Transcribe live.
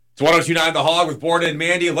It's 102.9 The Hog with Borna and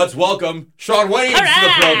Mandy. Let's welcome Shawn Wayans to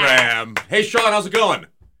the program. Hey, Shawn, how's it going?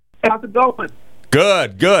 How's it going?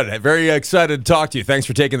 Good. Very excited to talk to you. Thanks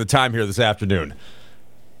for taking the time here this afternoon.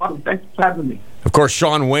 Thanks for having me. Of course,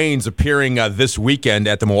 Shawn Wayans appearing this weekend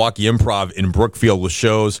at the Milwaukee Improv in Brookfield with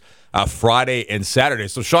shows Friday and Saturday.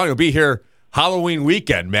 So, Shawn, you'll be here Halloween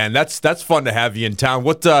weekend, man. That's fun to have you in town.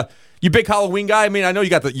 What you big Halloween guy? I mean, I know you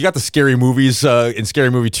got the scary movies and Scary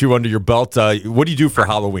Movie 2 under your belt. What do you do for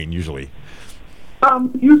Halloween usually?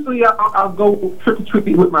 Usually I'll go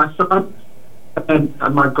trick-or-treating with my son and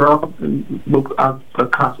my girl, and I'll put a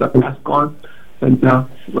concept mask on, and I'll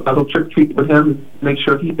go trick-or-treat with him and make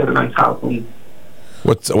sure he got a nice Halloween.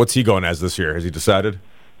 What's he going as this year? Has he decided?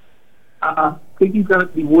 I think he's going to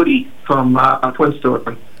be Woody from Toy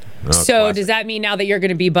Story. Oh, so classic. Does that mean now that you're going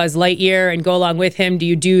to be Buzz Lightyear and go along with him, do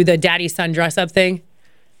you do the daddy-son dress-up thing?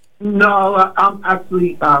 No, I'm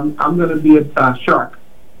actually I'm going to be a shark.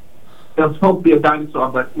 It was supposed to be a dinosaur,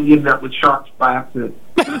 but we ended up with sharks by accident.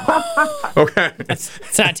 Okay.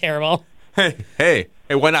 It's not terrible. Hey,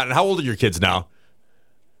 why not? And how old are your kids now?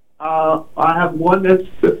 I have one that's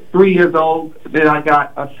 3 years old, then I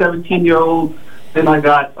got a 17-year-old, then I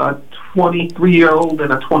got a 23-year-old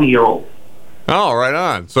and a 20-year-old. Oh, right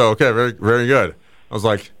on. So, okay, very, very good. I was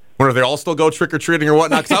like, wonder if they all still go trick or treating or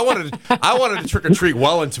whatnot? Because I wanted to trick or treat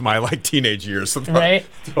well into my teenage years. Right.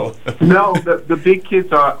 No, the big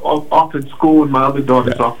kids are off in school, and my other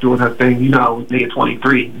daughter's off doing her thing. You know, they're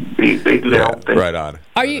 23. They do their own thing. Right on.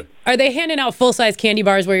 Are they handing out full size candy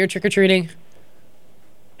bars where you're trick or treating?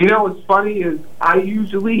 You know what's funny is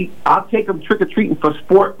I'll take them trick or treating for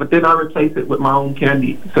sport, but then I replace it with my own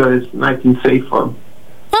candy so it's nice and safe for them.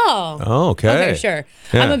 Oh, okay. Okay, sure.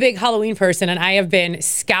 Yeah. I'm a big Halloween person, and I have been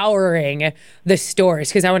scouring the stores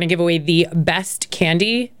because I want to give away the best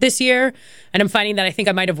candy this year. And I'm finding that I think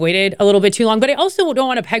I might have waited a little bit too long, but I also don't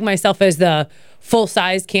want to peg myself as the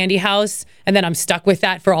full-size candy house, and then I'm stuck with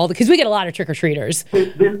that for because we get a lot of trick-or-treaters.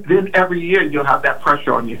 Then every year you'll have that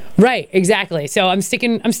pressure on you. Right, exactly. So I'm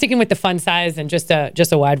sticking with the fun size and just a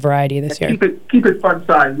wide variety this year. Keep it fun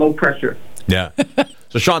size, low pressure. Yeah.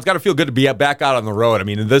 So, Shawn, it's got to feel good to be back out on the road. I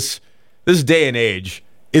mean, in this day and age,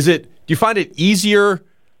 do you find it easier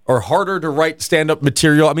or harder to write stand-up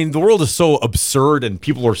material? I mean, the world is so absurd and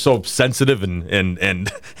people are so sensitive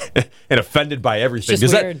and offended by everything.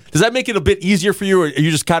 Does that make it a bit easier for you, or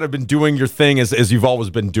you just kind of been doing your thing as you've always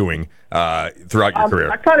been doing throughout your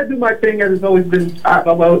career? I kind of do my thing as I've always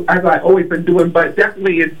been doing, but it's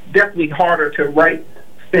definitely harder to write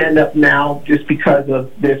stand up now just because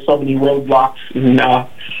there's so many roadblocks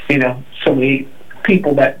and so many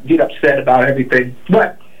people that get upset about everything.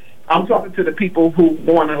 But I'm talking to the people who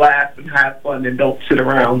want to laugh and have fun and don't sit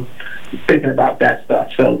around thinking about that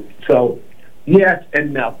stuff. So yes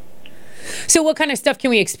and no. So what kind of stuff can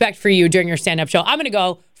we expect for you during your stand-up show? I'm going to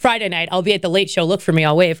go Friday night. I'll be at the Late Show. Look for me.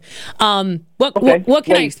 I'll wave. What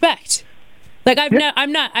can I expect? Like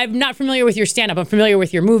I'm not familiar with your stand-up. I'm familiar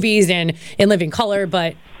with your movies and In Living Color,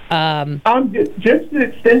 but I'm just an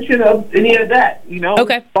extension of any of that.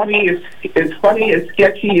 Okay. It's funny. It's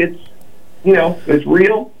sketchy. It's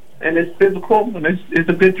real and it's physical and it's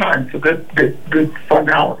a good time. It's a good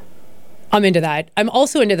fun hour. I'm into that. I'm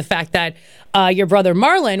also into the fact that your brother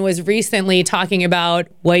Marlon was recently talking about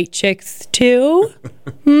white chicks too.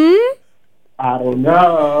 I don't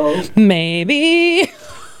know. Maybe.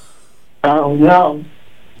 I don't know.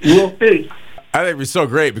 We'll see. I think it'd be so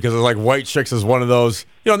great because it's like White Chicks is one of those,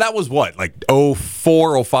 that was what, like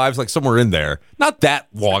 04, 05, like somewhere in there. Not that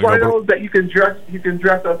long ago. One of those that you can dress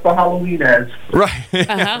up for Halloween as. Right.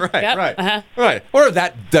 Uh-huh. Right. Yep. Right. Uh-huh. Right. Or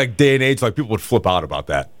that day and age, like people would flip out about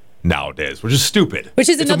that nowadays, which is stupid. Which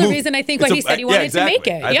is another reason I think why he said he wanted to make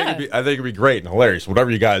it. I think it'd be great and hilarious.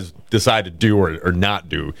 Whatever you guys decide to do or not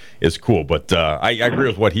do is cool. But I agree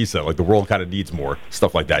with what he said. Like the world kind of needs more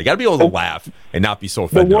stuff like that. You got to be able to laugh and not be so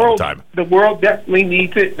offended all the time. The world definitely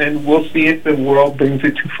needs it, and we'll see if the world brings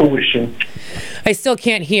it to fruition. I still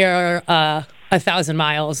can't hear 1,000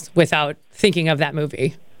 Miles without thinking of that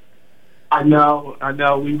movie. I know.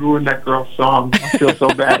 We ruined that girl's song. I feel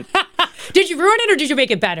so bad. Did you ruin it or did you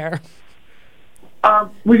make it better?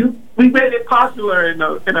 We made it popular in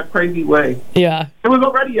a crazy way. Yeah. It was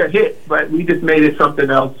already a hit, but we just made it something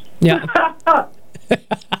else. Yeah.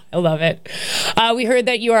 I love it. We heard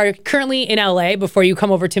that you are currently in LA before you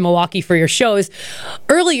come over to Milwaukee for your shows.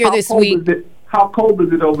 Earlier this week. How cold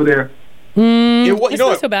is it over there? It's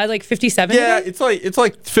not so bad, like 57. Yeah, it's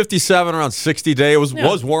like 57, around 60 day. It was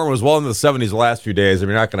warm. It was well into the 70s the last few days. I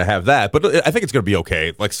mean, you're not going to have that, but I think it's going to be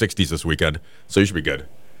okay. Like 60s this weekend, so you should be good.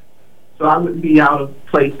 So I wouldn't be out of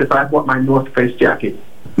place if I bought my North Face jacket.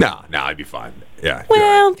 No, I'd be fine. Yeah.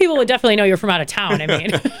 Well, people would definitely know you're from out of town. I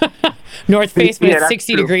mean, North Face when it's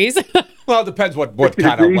 60 true. degrees. Well, it depends what 50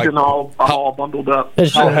 kind of degrees like and all bundled up.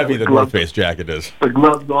 how heavy the North Face jacket is. The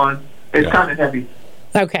gloves on. It's kind of heavy.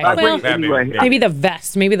 Okay. Well, Anyway, maybe the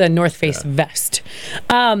vest. Maybe the North Face vest.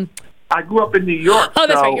 I grew up in New York. Oh,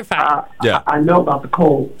 that's so, right. You're fine. I know about the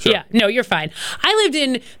cold. Sure. Yeah, no, you're fine. I lived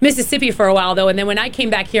in Mississippi for a while, though, and then when I came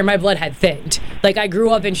back here, my blood had thinned. Like, I grew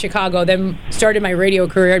up in Chicago, then started my radio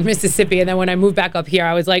career in Mississippi, and then when I moved back up here,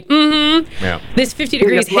 I was like, this 50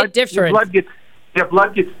 degrees hit different. Your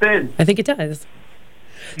blood gets thin. I think it does.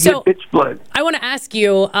 You get bitch blood. I want to ask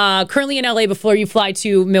you, currently in LA before you fly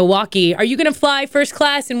to Milwaukee, are you going to fly first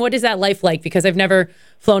class, and what is that life like? Because I've never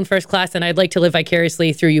flown first class, and I'd like to live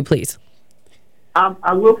vicariously through you, please.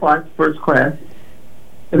 I will fly first class,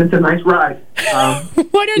 and it's a nice ride.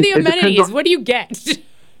 What are the amenities? What do you get?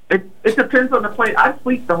 It depends on the plane. I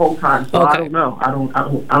sleep the whole time, so Okay. I don't know.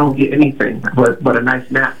 I don't get anything but a nice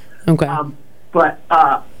nap. Okay.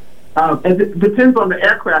 It depends on the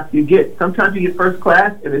aircraft you get. Sometimes you get first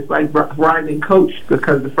class, and it's like riding coach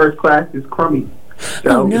because the first class is crummy.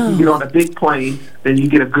 So if you get on a big plane, then you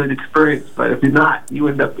get a good experience. But if you're not, you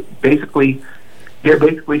end up basically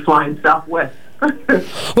flying Southwest.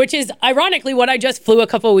 Which is ironically what I just flew a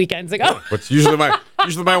couple weekends ago. What's usually my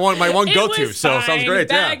one It go-to. was So fine. sounds great.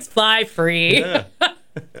 Bags fly free. Yeah.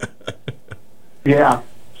 Yeah.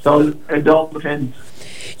 So it all depends.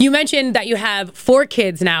 You mentioned that you have 4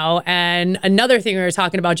 kids now, and another thing we were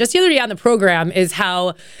talking about just the other day on the program is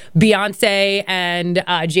how Beyonce and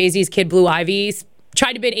Jay-Z's kid Blue Ivy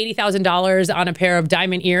tried to bid $80,000 on a pair of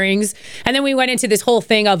diamond earrings. And then we went into this whole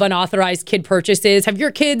thing of unauthorized kid purchases. Have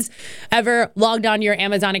your kids ever logged on your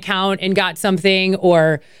Amazon account and got something,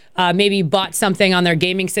 or maybe bought something on their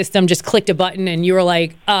gaming system, just clicked a button and you were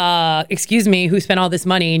like, excuse me, who spent all this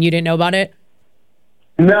money, and you didn't know about it?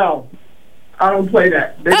 No, I don't play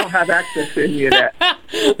that. They don't have access to any of that.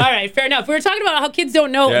 All right, fair enough. We were talking about how kids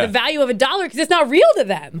don't know the value of $1 because it's not real to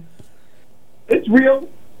them. It's real.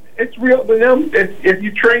 It's real to them. If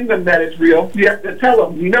you train them that it's real, you have to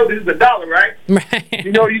tell them, this is $1, right? Right.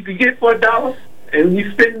 You can get for $1, and when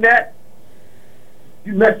you spend that,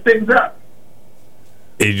 you mess things up.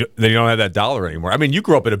 Then you don't have that dollar anymore. I mean, you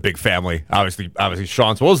grew up in a big family, obviously,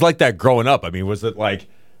 Shawn. So what was like that growing up? I mean, was it like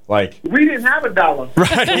we didn't have $1.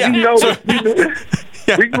 Right?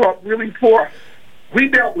 Yeah. We grew up really poor. We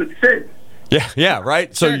dealt with sin. Yeah,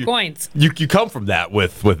 right. So coins. You come from that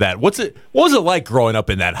with that. What was it like growing up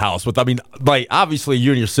in that house? Obviously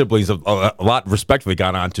you and your siblings have a lot respectfully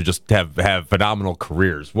gone on to just have phenomenal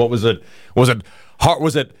careers. What was it? Was it hard?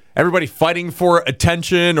 Was it everybody fighting for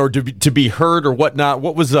attention or to be heard or whatnot?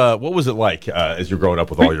 What was it like as you're growing up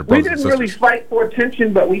with all your brothers and sisters? We didn't really fight for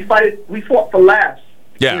attention, but we fought for laughs.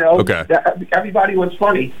 Yeah. Okay. Everybody was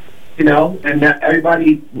funny. And that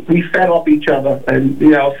everybody, we fed off each other. And,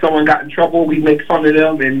 if someone got in trouble, we make fun of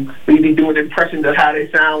them, and we'd be doing impressions of how they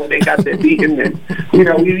sound when they got their beating. And,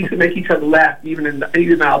 we used to make each other laugh, even in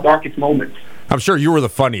our darkest moments. I'm sure you were the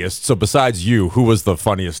funniest. So besides you, who was the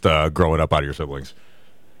funniest growing up out of your siblings?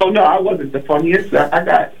 Oh, no, I wasn't the funniest. I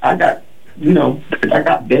got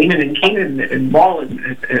Damon and Keenan and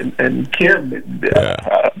Marlon and Kim. And,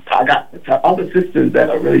 I got other sisters that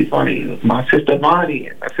are really funny. My sister Monty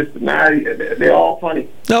and my sister Maddie. They're all funny.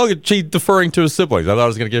 No, she deferring to his siblings. I thought I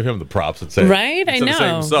was going to give him the props and say, right? I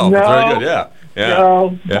know. Himself. No, It's very good. Yeah.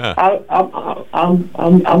 No, Yeah.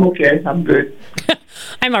 I'm okay. I'm good.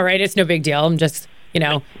 I'm all right. It's no big deal. I'm just,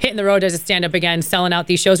 hitting the road as a stand-up again, selling out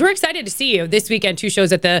these shows. We're excited to see you this weekend. 2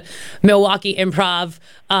 shows at the Milwaukee Improv.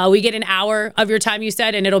 We get an hour of your time, you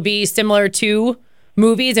said, and it'll be similar to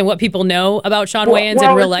movies and what people know about Shawn Wayans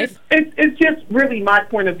in real life. It's just really my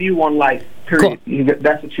point of view on life. Period. Cool.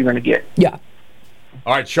 That's what you're going to get. Yeah.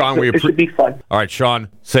 All right, Shawn. It should be fun. All right, Shawn.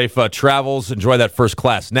 Safe travels. Enjoy that first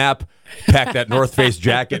class nap. Pack that North Face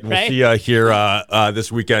jacket, and we'll see you here this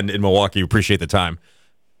weekend in Milwaukee. Appreciate the time.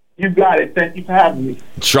 You got it. Thank you for having me.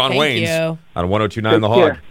 Shawn Thank Wayans you. on 102.9 The Hog. Care.